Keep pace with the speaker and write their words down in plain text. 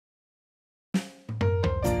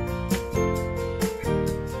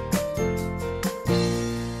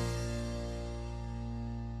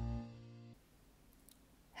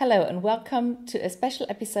Hello and welcome to a special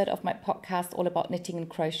episode of my podcast all about knitting and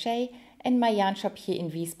crochet in my yarn shop here in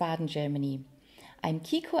Wiesbaden, Germany. I'm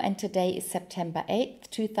Kiko and today is September 8th,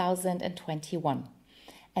 2021.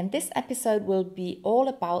 And this episode will be all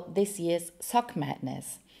about this year's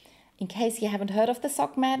Sockmadness. In case you haven't heard of the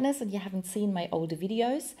Sockmadness and you haven't seen my older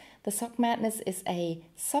videos, the Sockmadness is a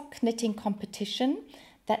sock knitting competition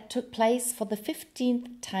that took place for the 15th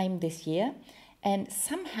time this year. And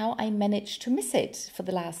somehow I managed to miss it for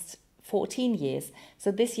the last 14 years.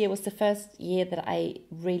 So this year was the first year that I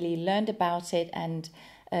really learned about it and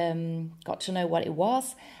got to know what it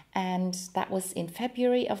was. And that was in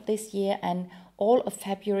February of this year. And all of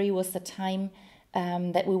February was the time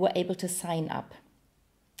that we were able to sign up.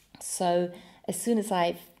 So as soon as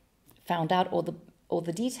I found out all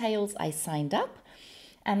the details, I signed up.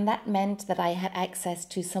 And that meant that I had access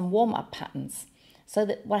to some warm-up patterns. So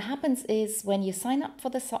that what happens is when you sign up for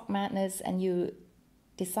the Sockmadness and you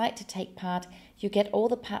decide to take part, you get all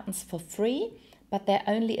the patterns for free, but they're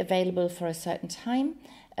only available for a certain time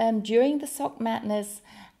during the Sockmadness.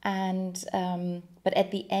 And but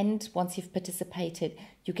at the end, once you've participated,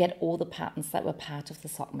 you get all the patterns that were part of the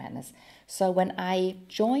Sockmadness. So when I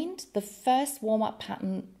joined, the first warm-up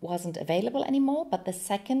pattern wasn't available anymore, but the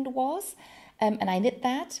second was, and I knit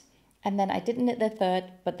that. And then I didn't knit the third,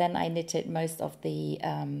 but then I knitted most of the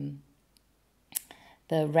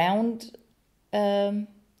round, the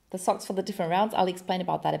socks for the different rounds. I'll explain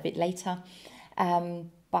about that a bit later.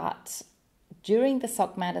 But during the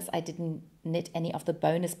Sockmadness, I didn't knit any of the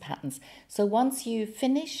bonus patterns. So once you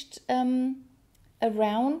finished a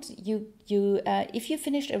round, if you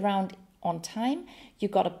finished a round on time, you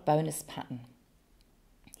got a bonus pattern.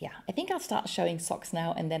 Yeah, I think I'll start showing socks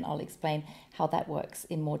now and then I'll explain how that works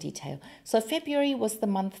in more detail. So February was the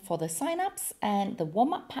month for the sign-ups and the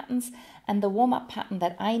warm-up patterns. And the warm-up pattern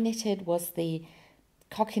that I knitted was the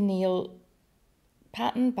Cochineal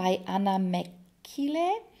pattern by Anna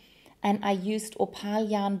Mekile. And I used opal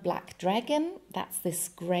yarn Black Dragon, that's this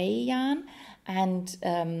grey yarn, and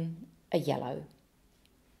a yellow.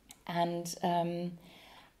 And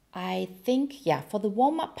I think, yeah, for the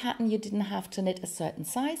warm-up pattern, you didn't have to knit a certain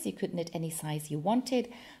size. You could knit any size you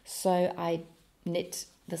wanted. So I knit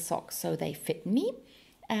the socks so they fit me.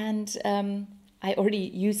 And I already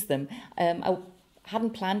used them. I hadn't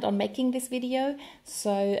planned on making this video.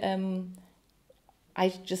 So I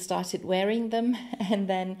just started wearing them. And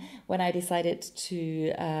then when I decided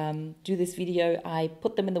to do this video, I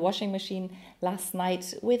put them in the washing machine last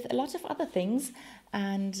night with a lot of other things.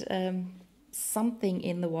 And something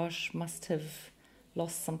in the wash must have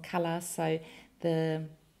lost some color, so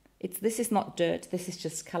this is not dirt, this is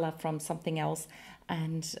just color from something else.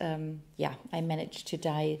 And yeah, I managed to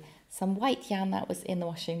dye some white yarn that was in the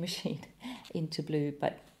washing machine into blue,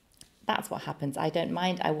 but that's what happens. I don't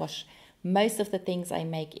mind. I wash most of the things I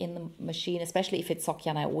make in the machine, especially if it's sock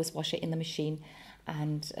yarn. I always wash it in the machine.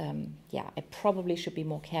 And yeah, I probably should be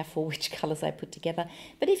more careful which colors I put together.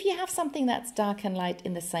 But if you have something that's dark and light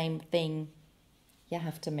in the same thing, you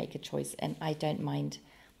have to make a choice, and I don't mind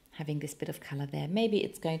having this bit of color there. Maybe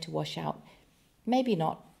it's going to wash out, maybe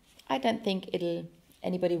not. I don't think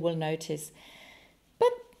anybody will notice.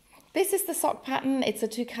 But this is the sock pattern. It's a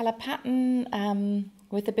 2-color pattern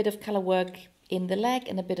with a bit of color work in the leg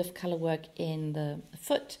and a bit of color work in the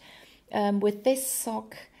foot. With this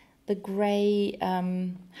sock, the grey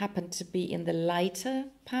happened to be in the lighter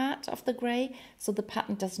part of the grey, so the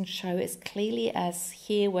pattern doesn't show as clearly as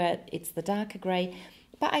here where it's the darker grey.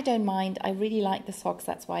 But I don't mind. I really like the socks.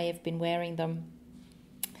 That's why I've been wearing them.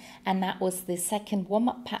 And that was the second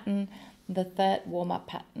warm-up pattern. The third warm-up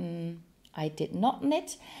pattern I did not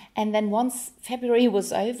knit. And then once February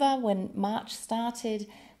was over, when March started,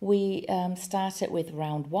 we started with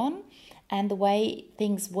round 1. And the way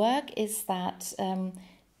things work is that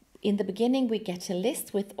in the beginning, we get a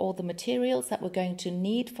list with all the materials that we're going to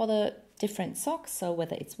need for the different socks. So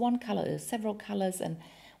whether it's one color or several colors, and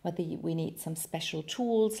whether we need some special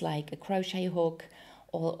tools like a crochet hook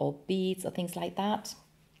or beads or things like that.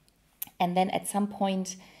 And then at some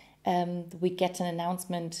point, we get an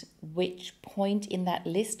announcement which point in that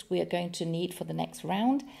list we are going to need for the next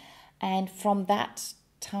round. And from that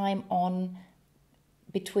time on,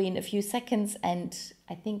 between a few seconds and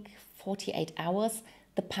I think 48 hours,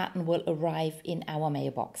 the pattern will arrive in our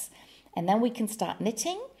mailbox. And then we can start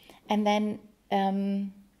knitting. And then,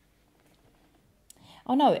 oh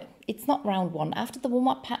no, it's not round 1. After the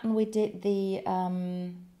warm-up pattern, we did the,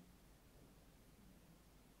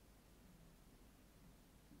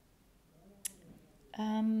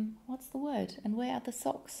 what's the word? And where are the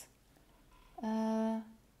socks?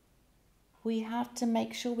 We have to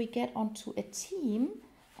make sure we get onto a team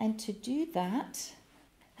And to do that,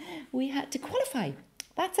 we had to qualify.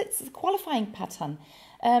 That's it, it's the qualifying pattern.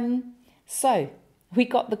 So we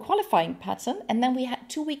got the qualifying pattern, and then we had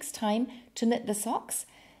 2 weeks' time to knit the socks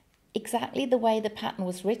exactly the way the pattern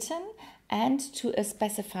was written and to a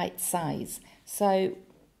specified size. So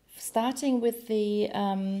starting with the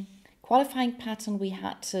qualifying pattern, we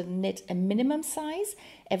had to knit a minimum size.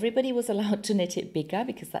 Everybody was allowed to knit it bigger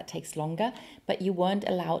because that takes longer, but you weren't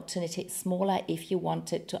allowed to knit it smaller if you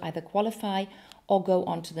wanted to either qualify or go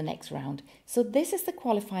on to the next round. So this is the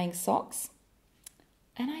qualifying socks.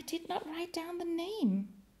 And I did not write down the name.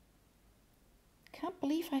 Can't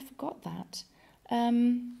believe I forgot that.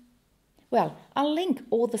 Well, I'll link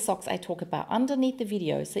all the socks I talk about underneath the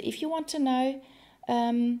video. So if you want to know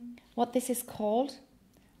what this is called,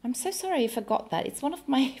 I'm so sorry I forgot that. It's one of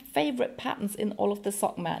my favorite patterns in all of the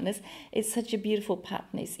Sock Madness. It's such a beautiful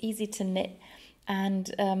pattern. It's easy to knit. And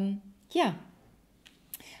yeah,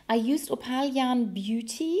 I used Opal Yarn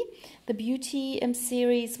Beauty. The Beauty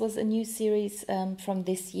series was a new series from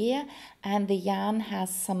this year. And the yarn has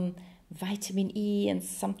some vitamin E and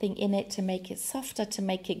something in it to make it softer, to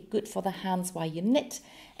make it good for the hands while you knit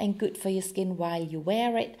and good for your skin while you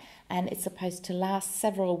wear it. And it's supposed to last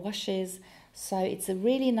several washes. So it's a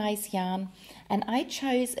really nice yarn. And I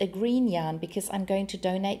chose a green yarn because I'm going to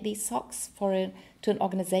donate these socks to an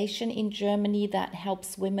organization in Germany that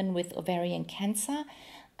helps women with ovarian cancer.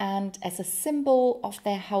 And as a symbol of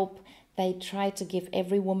their help, they try to give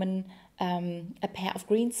every woman a pair of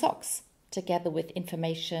green socks, together with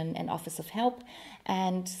information and offers of help.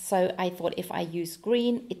 And so I thought if I use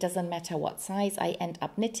green, it doesn't matter what size I end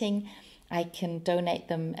up knitting, I can donate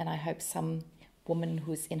them, and I hope some woman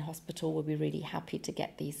who's in hospital will be really happy to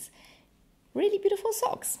get these really beautiful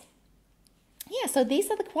socks. Yeah, so these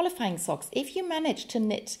are the qualifying socks. If you manage to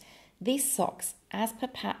knit these socks as per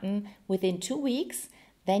pattern within 2 weeks,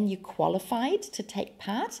 then you qualified to take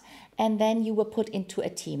part, and then you were put into a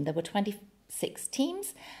team. There were 26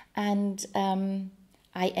 teams, and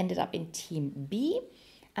I ended up in Team B.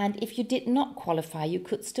 And if you did not qualify, you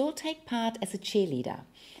could still take part as a cheerleader.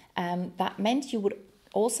 That meant you would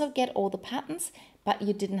also get all the patterns, but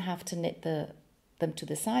you didn't have to knit them to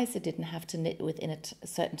the size. You didn't have to knit within a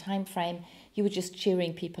certain time frame. You were just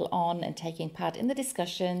cheering people on and taking part in the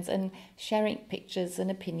discussions and sharing pictures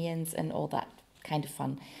and opinions and all that kind of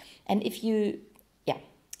fun. And if you, yeah,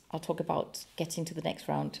 I'll talk about getting to the next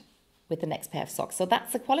round with the next pair of socks. So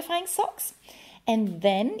that's the qualifying socks. And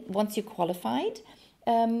then once you qualified,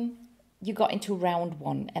 you got into round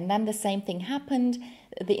one. And then the same thing happened.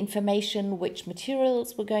 The information which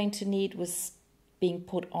materials we're going to need was being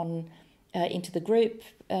put on into the group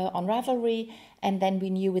on Ravelry. And then we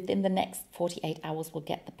knew within the next 48 hours we'll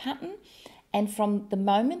get the pattern. And from the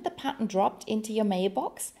moment the pattern dropped into your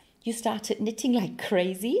mailbox, you started knitting like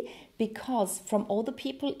crazy, because from all the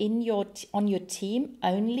people on your team,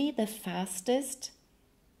 only the fastest,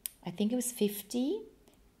 I think it was 50,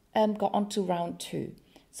 got on to round two.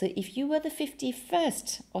 So if you were the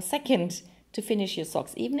 51st or second to finish your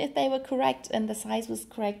socks, even if they were correct and the size was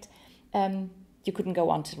correct, you couldn't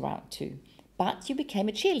go on to round two. But you became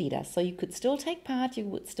a cheerleader, so you could still take part, you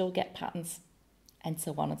would still get patterns, and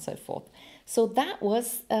so on and so forth. So that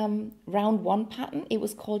was round one pattern. It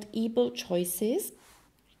was called Ebil Choices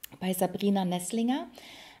by Sabrina Nesslinger.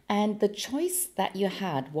 And the choice that you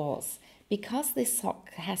had was, because this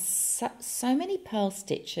sock has so many purl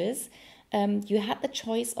stitches, you had the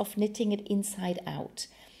choice of knitting it inside out.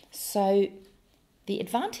 So the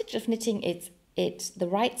advantage of knitting it the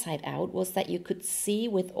right side out was that you could see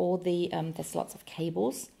with all the, there's lots of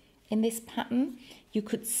cables in this pattern, you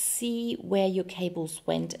could see where your cables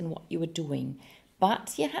went and what you were doing.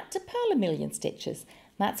 But you had to purl a million stitches.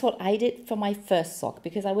 That's what I did for my first sock,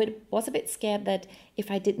 because I was a bit scared that if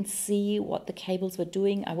I didn't see what the cables were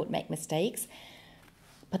doing, I would make mistakes.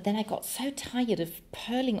 But then I got so tired of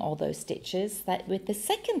purling all those stitches that with the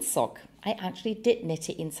second sock, I actually did knit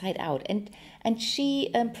it inside out. And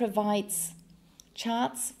she provides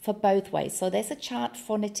charts for both ways. So there's a chart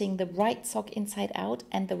for knitting the right sock inside out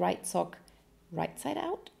and the right sock right side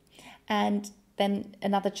out. And then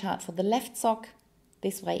another chart for the left sock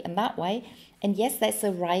this way and that way. And yes, there's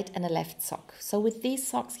a right and a left sock. So with these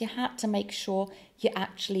socks, you had to make sure you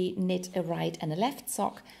actually knit a right and a left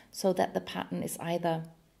sock so that the pattern is either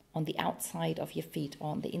on the outside of your feet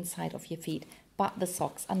or on the inside of your feet, but the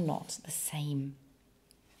socks are not the same.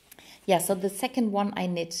 Yeah, so the second one I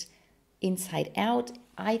knit inside out.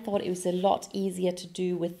 I thought it was a lot easier to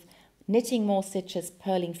do with knitting more stitches,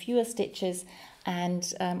 purling fewer stitches,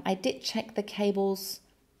 and I did check the cables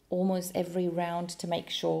almost every round to make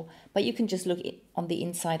sure, but you can just look on the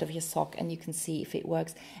inside of your sock and you can see if it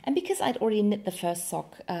works. And because I'd already knit the first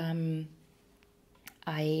sock,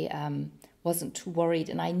 I wasn't too worried,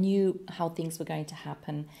 and I knew how things were going to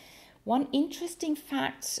happen. One interesting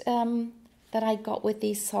fact that I got with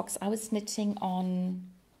these socks, I was knitting on,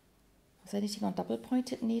 was I knitting on double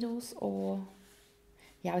pointed needles, or,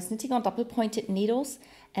 yeah, I was knitting on double pointed needles,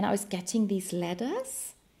 and I was getting these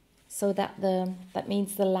letters, so that that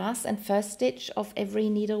means the last and first stitch of every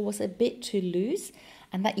needle was a bit too loose,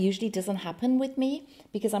 and that usually doesn't happen with me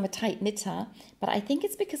because I'm a tight knitter, but I think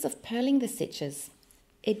it's because of purling the stitches.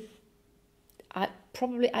 I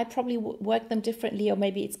probably work them differently, or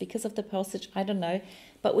maybe it's because of the purl stitch, I don't know.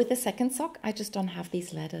 But with the second sock, I just don't have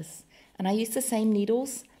these letters. And I use the same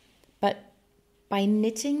needles, but by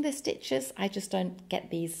knitting the stitches, I just don't get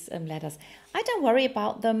these letters. I don't worry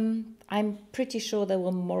about them. I'm pretty sure they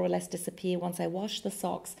will more or less disappear once I wash the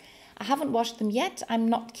socks. I haven't washed them yet. I'm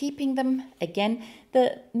not keeping them. Again,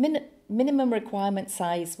 the minimum requirement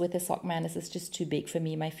size with the Sockmadness is just too big for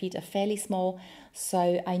me. My feet are fairly small,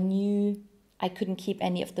 so I knew I couldn't keep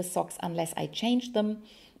any of the socks unless I changed them,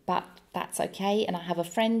 but that's okay. And I have a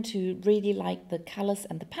friend who really liked the colors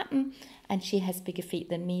and the pattern, and she has bigger feet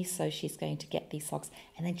than me, so she's going to get these socks,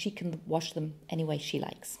 and then she can wash them any way she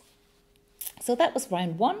likes. So that was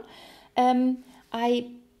round one.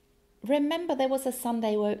 I remember there was a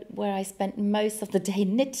Sunday where I spent most of the day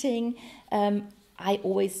knitting. I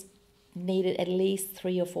always needed at least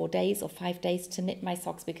 3 or 4 days or 5 days to knit my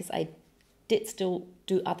socks because I did still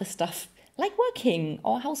do other stuff like working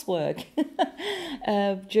or housework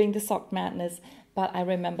during the Sockmadness. But I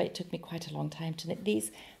remember it took me quite a long time to knit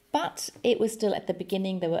these. But it was still at the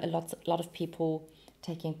beginning. There were a lot of people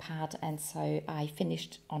taking part, and so I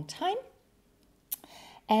finished on time.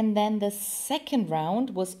 And then the second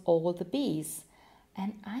round was all the bees.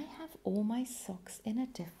 And I have all my socks in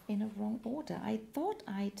a wrong order. I thought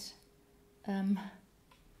I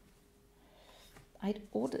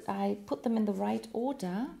put them in the right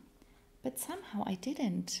order, but somehow I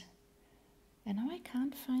didn't. And now I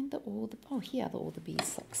can't find oh, here are all the bees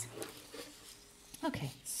socks.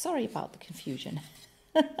 Okay, sorry about the confusion.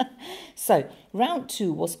 So, round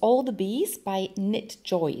 2 was all the bees by Knit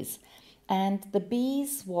Joys. And the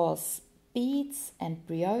bees was beads and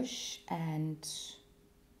brioche and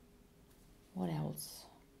what else?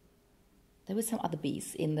 There were some other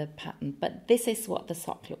bees in the pattern, but this is what the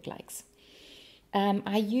sock looked like.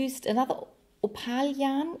 I used another opal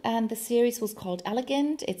yarn, and the series was called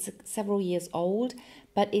Elegant. It's several years old,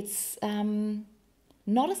 but it's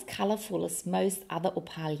not as colorful as most other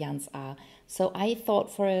opal yarns are. So I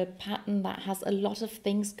thought for a pattern that has a lot of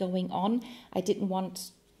things going on, I didn't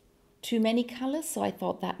want too many colors, so I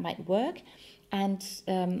thought that might work. And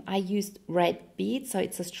I used red beads, so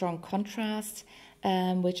it's a strong contrast,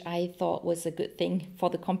 which I thought was a good thing for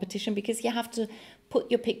the competition, because you have to put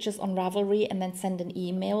your pictures on Ravelry and then send an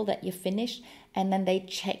email that you're finished, and then they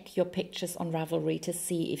check your pictures on Ravelry to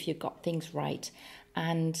see if you got things right.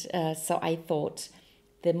 And so I thought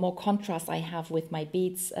the more contrast I have with my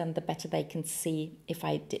beads, the better they can see if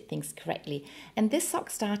I did things correctly. And this sock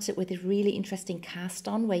started with a really interesting cast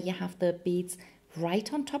on where you have the beads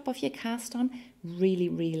right on top of your cast on. Really,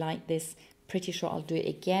 really like this. Pretty sure I'll do it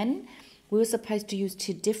again. We were supposed to use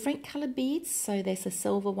 2 different color beads. So there's a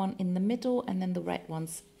silver one in the middle and then the red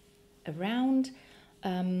ones around.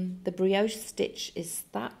 The brioche stitch is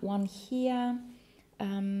that one here.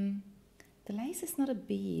 The lace is not a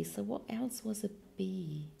bee, so what else was a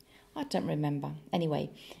bee? I don't remember. Anyway,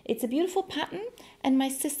 it's a beautiful pattern, and my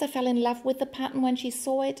sister fell in love with the pattern when she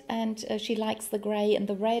saw it, and she likes the grey and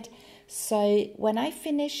the red. So when I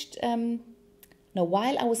finished,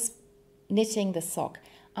 while I was knitting the sock,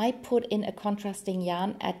 I put in a contrasting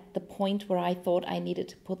yarn at the point where I thought I needed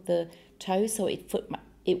to put the toe so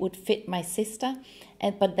it would fit my sister.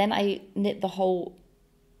 But then I knit the whole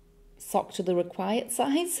sock to the required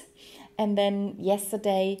size. And then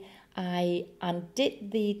yesterday I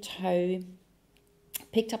undid the toe,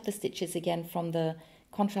 picked up the stitches again from the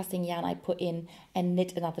contrasting yarn I put in, and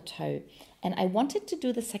knit another toe. And I wanted to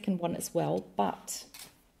do the second one as well, but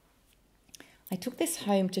I took this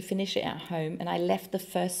home to finish it at home, and I left the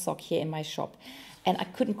first sock here in my shop, and I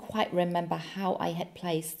couldn't quite remember how I had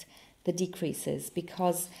placed the decreases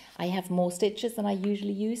because I have more stitches than I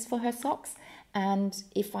usually use for her socks. And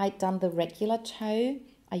if I'd done the regular toe,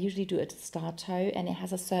 I usually do a star toe, and it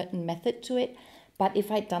has a certain method to it. But if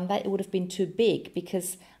I'd done that, it would have been too big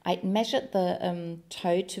because I'd measured the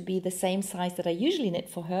toe to be the same size that I usually knit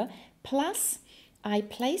for her. Plus, I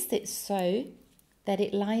placed it so that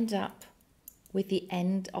it lined up with the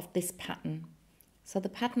end of this pattern. So the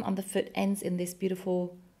pattern on the foot ends in this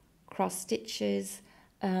beautiful cross stitches,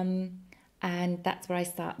 and that's where I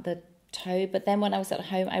start the toe. But then when I was at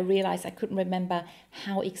home, I realized I couldn't remember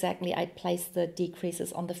how exactly I'd placed the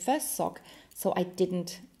decreases on the first sock, so I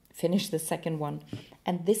didn't finish the second one.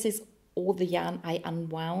 And this is all the yarn I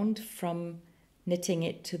unwound from knitting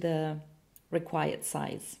it to the required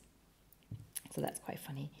size. So that's quite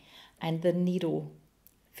funny. And the needle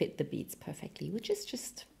fit the beads perfectly, which is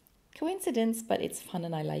just coincidence, but it's fun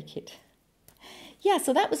and I like it. Yeah,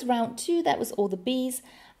 so that was round 2. That was all the bees.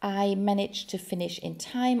 I managed to finish in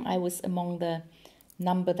time. I was among the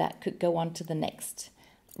number that could go on to the next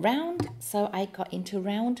round. So I got into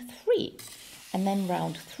round 3. And then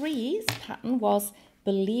round 3's pattern was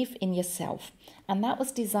Believe in Yourself. And that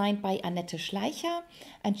was designed by Annette Schleicher.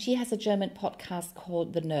 And she has a German podcast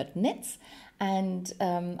called The Nerd Knits. And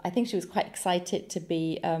I think she was quite excited to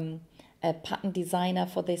be a pattern designer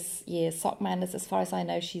for this year's Sockmadness. As far as I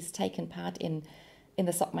know, she's taken part in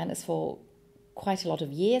the Sockmadness for quite a lot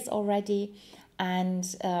of years already. And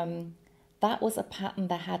that was a pattern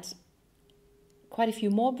that had quite a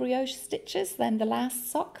few more brioche stitches than the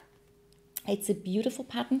last sock. It's a beautiful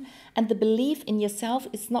pattern. And the Believe in Yourself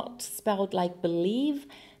is not spelled like believe,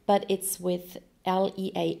 but it's with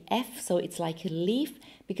L-E-A-F. So it's like a leaf,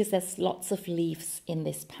 because there's lots of leaves in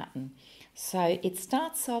this pattern. So it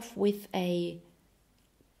starts off with a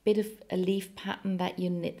bit of a leaf pattern that you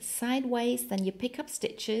knit sideways, then you pick up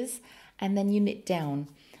stitches and then you knit down.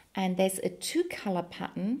 And there's a 2-color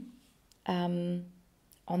pattern on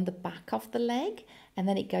the back of the leg, and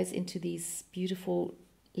then it goes into these beautiful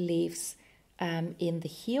leaves in the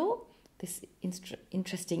heel, this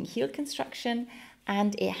interesting heel construction,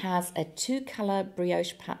 and it has a 2-color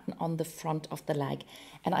brioche pattern on the front of the leg.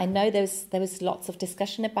 And I know there was lots of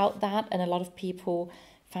discussion about that, and a lot of people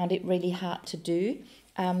found it really hard to do.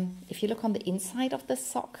 If you look on the inside of the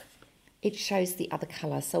sock, it shows the other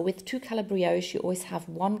color. So with 2-color brioche, you always have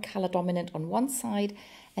 1 color dominant on one side,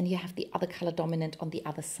 and you have the other color dominant on the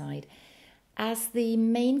other side. As the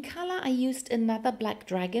main color, I used another Black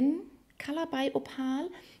Dragon color by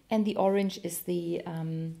Opal, and the orange is the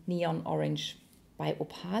neon orange by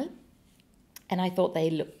Opal. And I thought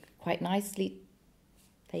they look quite nicely.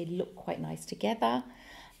 They look quite nice together.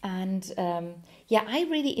 And yeah, I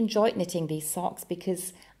really enjoyed knitting these socks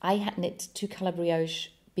because I had knit 2-color brioche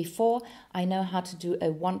before. I know how to do a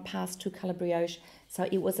 1-pass 2-color brioche, so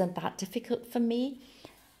it wasn't that difficult for me.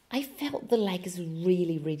 I felt the leg is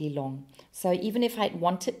really, really long. So even if I'd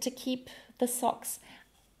wanted to keep the socks,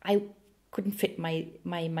 I couldn't fit my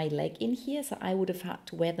leg in here. So I would have had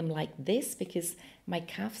to wear them like this because my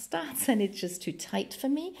calf starts and it's just too tight for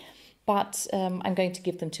me. But I'm going to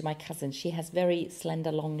give them to my cousin. She has very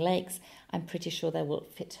slender, long legs. I'm pretty sure they will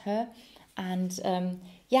fit her. And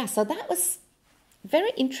yeah, so that was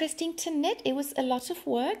very interesting to knit. It was a lot of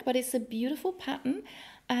work, but it's a beautiful pattern.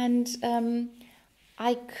 And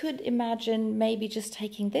I could imagine maybe just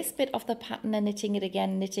taking this bit of the pattern and knitting it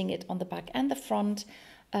again, knitting it on the back and the front.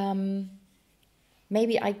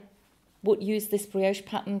 Maybe I would use this brioche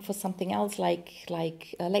pattern for something else, like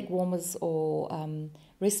leg warmers or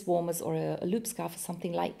wrist warmers or a loop scarf or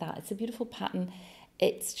something like that. It's a beautiful pattern.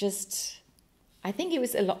 It's just, I think it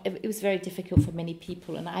was very difficult for many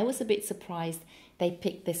people, and I was a bit surprised they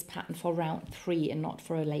picked this pattern for round 3 and not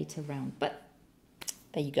for a later round. But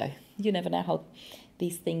there you go. You never know how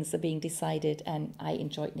these things are being decided, and I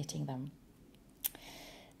enjoyed knitting them.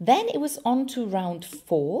 Then it was on to round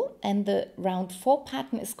 4, and the round 4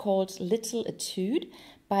 pattern is called Little Etude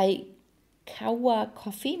by Kawa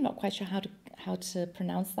Coffee. I'm not quite sure how to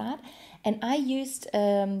pronounce that. And I used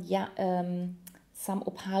some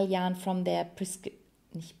Opal yarn from their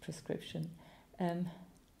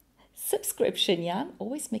subscription yarn.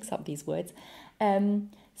 Always mix up these words.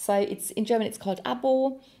 So it's in German. It's called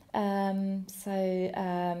Abo.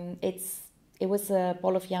 It was a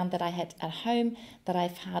ball of yarn that I had at home that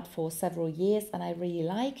I've had for several years, and I really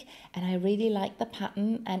like. And I really like the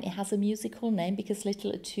pattern, and it has a musical name because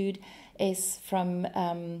Little Etude is from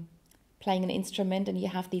playing an instrument, and you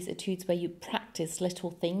have these etudes where you practice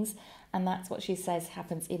little things, and that's what she says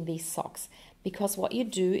happens in these socks. Because what you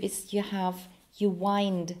do is you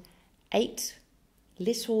wind 8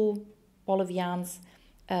 little ball of yarns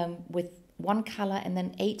with one color and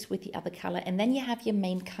then 8 with the other color, and then you have your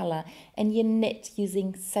main color, and you knit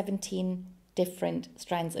using 17 different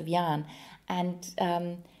strands of yarn. And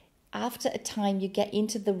after a time you get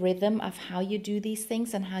into the rhythm of how you do these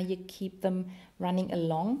things and how you keep them running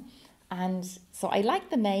along. And so I like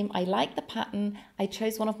the name, I like the pattern, I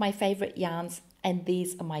chose one of my favorite yarns, and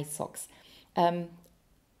these are my socks.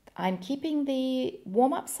 I'm keeping the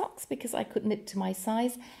warm-up socks because I could knit to my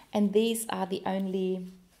size, and these are the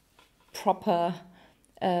only proper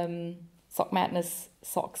Sockmadness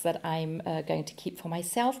socks that I'm going to keep for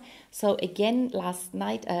myself. So again,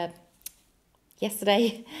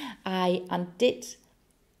 yesterday, I undid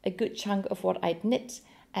a good chunk of what I'd knit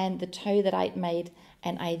and the toe that I'd made,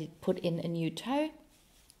 and I put in a new toe.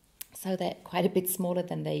 So they're quite a bit smaller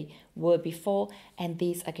than they were before, and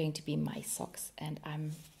these are going to be my socks, and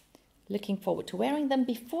I'm looking forward to wearing them.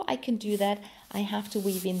 Before I can do that, I have to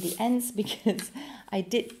weave in the ends because I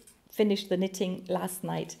did finish the knitting last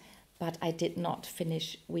night, but I did not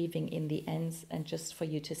finish weaving in the ends. And just for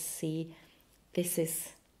you to see, this is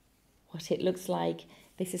what it looks like.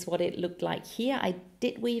 This is what it looked like here. I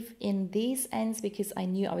did weave in these ends because I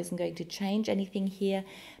knew I wasn't going to change anything here,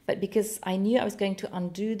 but because I knew I was going to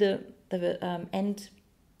undo the end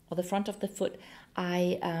or the front of the foot,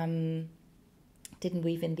 I didn't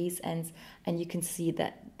weave in these ends, and you can see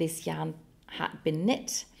that this yarn had been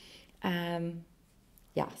knit.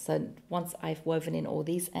 Yeah, so once I've woven in all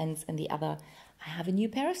these ends and the other, I have a new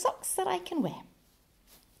pair of socks that I can wear.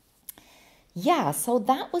 Yeah, so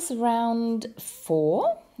that was round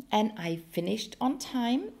 4, and I finished on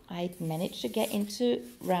time. I managed to get into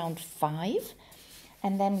round 5,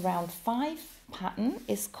 and then round 5 pattern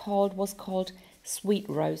was called Sweet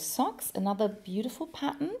Rose Socks, another beautiful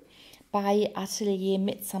pattern by Atelier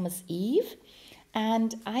Midsummer's Eve.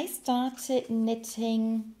 And I started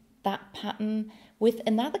knitting that pattern with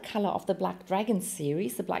another color of the Black Dragon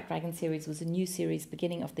series. The Black Dragon series was a new series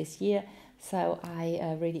beginning of this year, so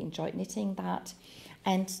I really enjoyed knitting that.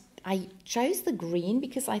 And I chose the green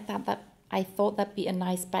because I thought that'd be a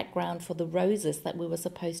nice background for the roses that we were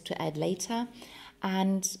supposed to add later.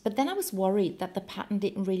 But then I was worried that the pattern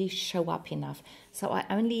didn't really show up enough. So I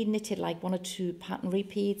only knitted like 1 or 2 pattern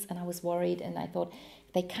repeats, and I was worried, and I thought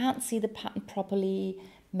they can't see the pattern properly.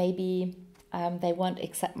 Maybe they won't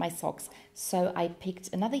accept my socks. So I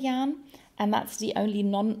picked another yarn, and that's the only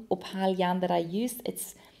non-opal yarn that I used.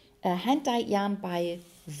 It's a hand-dyed yarn by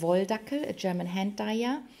Wolldackel, a German hand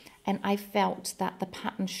dyer, and I felt that the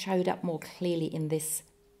pattern showed up more clearly in this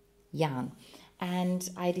yarn. And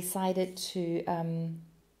I decided to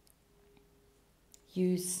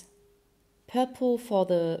use purple for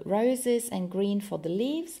the roses and green for the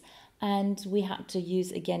leaves, and we had to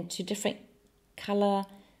use again 2 different color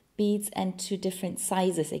beads and 2 different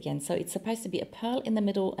sizes again. So it's supposed to be a pearl in the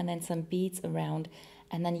middle and then some beads around,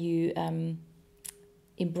 and then you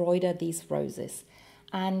embroider these roses.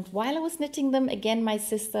 And while I was knitting them, again, my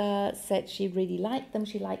sister said she really liked them.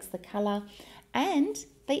 She likes the color, and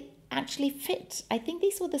they actually fit. I think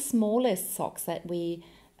these were the smallest socks that we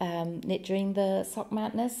knit during the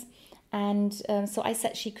Sockmadness, and so I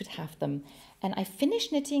said she could have them. And I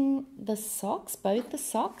finished knitting the socks, both the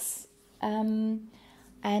socks,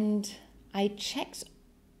 and I checked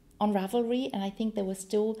on Ravelry, and I think there were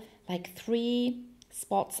still like 3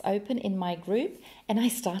 spots open in my group, and I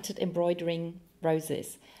started embroidering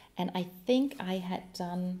roses. And I think I had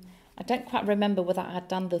done, I don't quite remember whether I had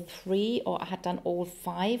done the 3 or I had done all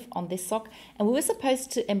 5 on this sock, and we were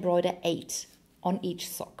supposed to embroider 8 on each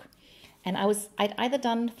sock, and I'd either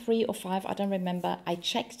done 3 or 5, I don't remember. I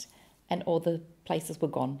checked and all the places were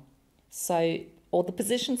gone, so all the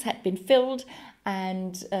positions had been filled,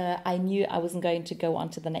 and I knew I wasn't going to go on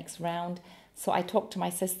to the next round. So I talked to my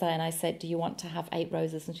sister and I said, do you want to have 8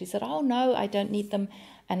 roses? And she said, oh no, I don't need them.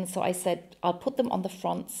 And so I said, I'll put them on the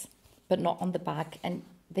fronts but not on the back, and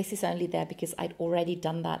this is only there because I'd already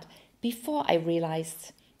done that before I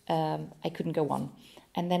realized I couldn't go on.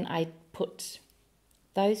 And then I put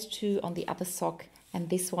those 2 on the other sock, and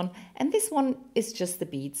this one is just the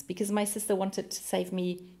beads, because my sister wanted to save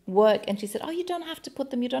me work, and she said, oh, you don't have to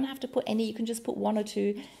put them, you don't have to put any, you can just put 1 or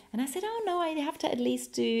 2. And I said, oh no, I have to at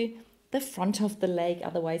least do the front of the leg,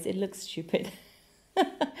 otherwise it looks stupid.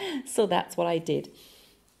 So that's what I did.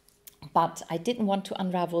 But I didn't want to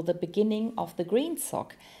unravel the beginning of the green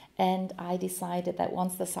sock, and I decided that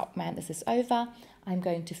once the Sockmadness is over, I'm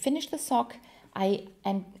going to finish the sock. I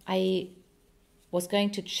was going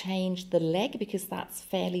to change the leg because that's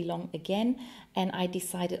fairly long again, and I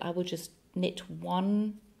decided I would just knit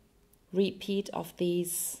 1 repeat of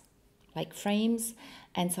these like frames,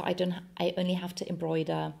 and so I only have to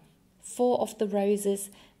embroider 4 of the roses,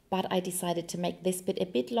 but I decided to make this bit a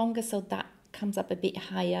bit longer so that comes up a bit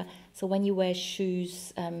higher, so when you wear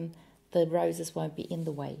shoes the roses won't be in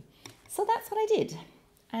the way. So that's what I did,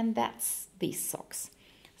 and that's these socks.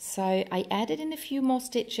 So I added in a few more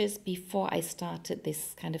stitches before I started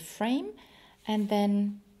this kind of frame, and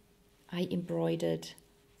then I embroidered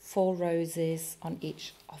 4 roses on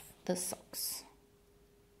each of the socks.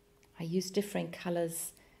 I use different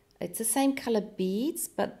colors. It's the same color beads,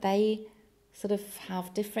 but they sort of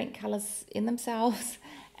have different colors in themselves.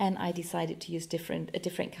 And I decided to use a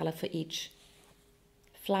different color for each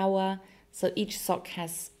flower. So each sock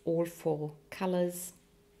has all 4 colors.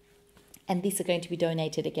 And these are going to be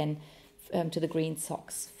donated again to the green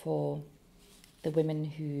socks for the women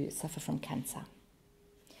who suffer from cancer.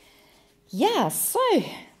 Yeah, so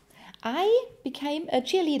I became a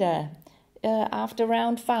cheerleader after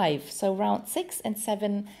round 5. So round 6 and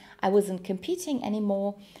 7, I wasn't competing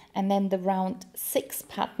anymore. And then the round 6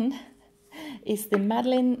 pattern is the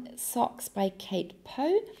Madeline socks by Kate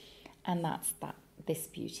Poe. And that's this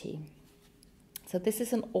beauty. So this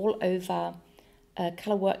is an all over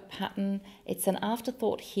color work pattern. It's an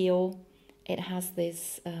afterthought heel. It has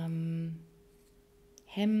this hem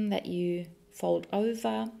that you fold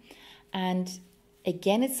over, and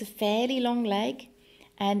again it's a fairly long leg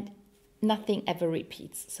and nothing ever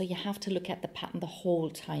repeats, so you have to look at the pattern the whole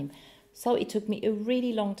time. So it took me a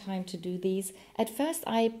really long time to do these. At first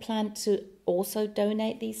I planned to also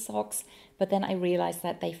donate these socks, but then I realized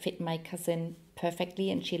that they fit my cousin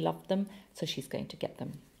perfectly and she loved them, so she's going to get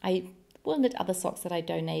them. I will knit other socks that I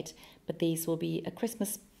donate, but these will be a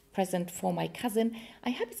Christmas present for my cousin. I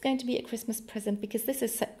hope it's going to be a Christmas present because this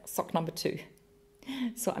is sock number 2.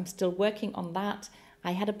 So I'm still working on that.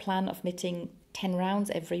 I had a plan of knitting 10 rounds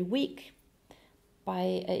every week.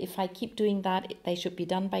 If I keep doing that, they should be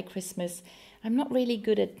done by Christmas. I'm not really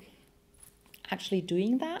good at actually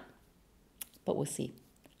doing that, but we'll see.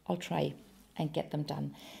 I'll try and get them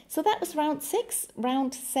done. So that was round 6.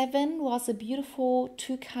 Round 7 was a beautiful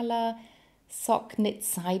 2-color sock knit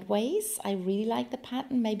sideways. I really like the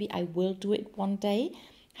pattern. Maybe I will do it one day.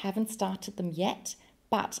 Haven't started them yet,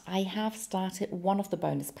 but I have started one of the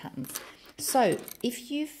bonus patterns. So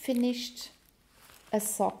if you finished a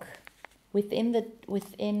sock within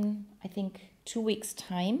I think 2 weeks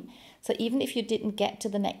time, so even if you didn't get to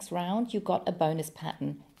the next round, you got a bonus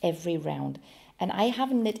pattern every round. And I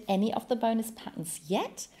haven't knit any of the bonus patterns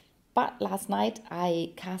yet, but last night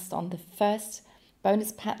I cast on the first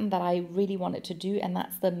bonus pattern that I really wanted to do, and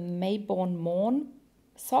that's the Mayborn Morn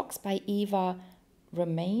socks by Eva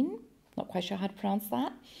Romain. Not quite sure how to pronounce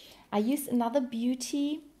that. I used another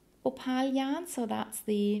Beauty opal yarn, so that's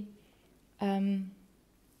the I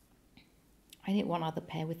need one other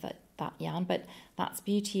pair with that yarn, but that's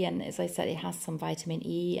Beauty, and as I said, it has some vitamin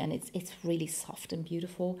E, and it's really soft and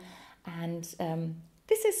beautiful. And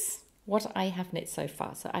this is what I have knit so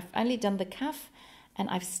far. So I've only done the cuff, and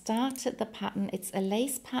I've started the pattern. It's a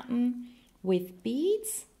lace pattern with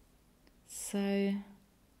beads. So I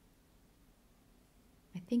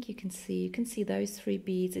think you can see those 3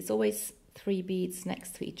 beads. It's always 3 beads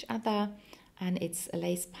next to each other, and it's a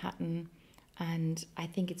lace pattern, and I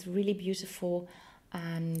think it's really beautiful.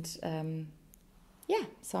 And yeah,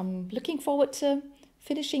 so I'm looking forward to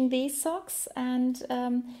finishing these socks. And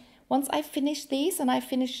once I finish these and I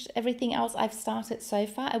finish everything else I've started so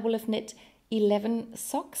far, I will have knit 11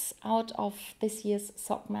 socks out of this year's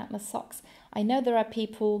Sockmadness socks. I know there are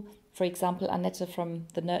people, for example, Annette from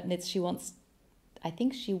the Nerd Knits, I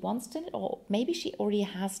think she wants to knit, or maybe she already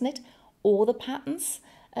has knit all the patterns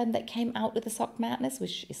that came out with the Sockmadness,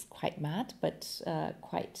 which is quite mad, but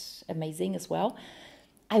quite amazing as well.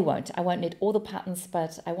 I won't knit all the patterns,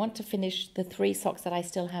 but I want to finish the 3 socks that I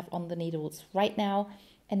still have on the needles right now,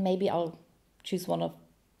 and maybe I'll choose one of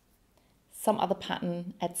some other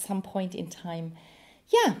pattern at some point in time.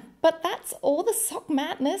 Yeah, but that's all the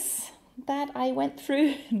Sockmadness that I went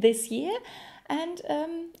through this year, and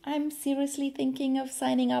I'm seriously thinking of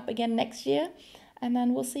signing up again next year, and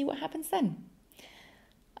then we'll see what happens then.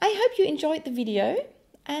 I hope you enjoyed the video,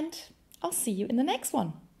 and I'll see you in the next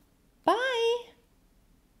one. Bye!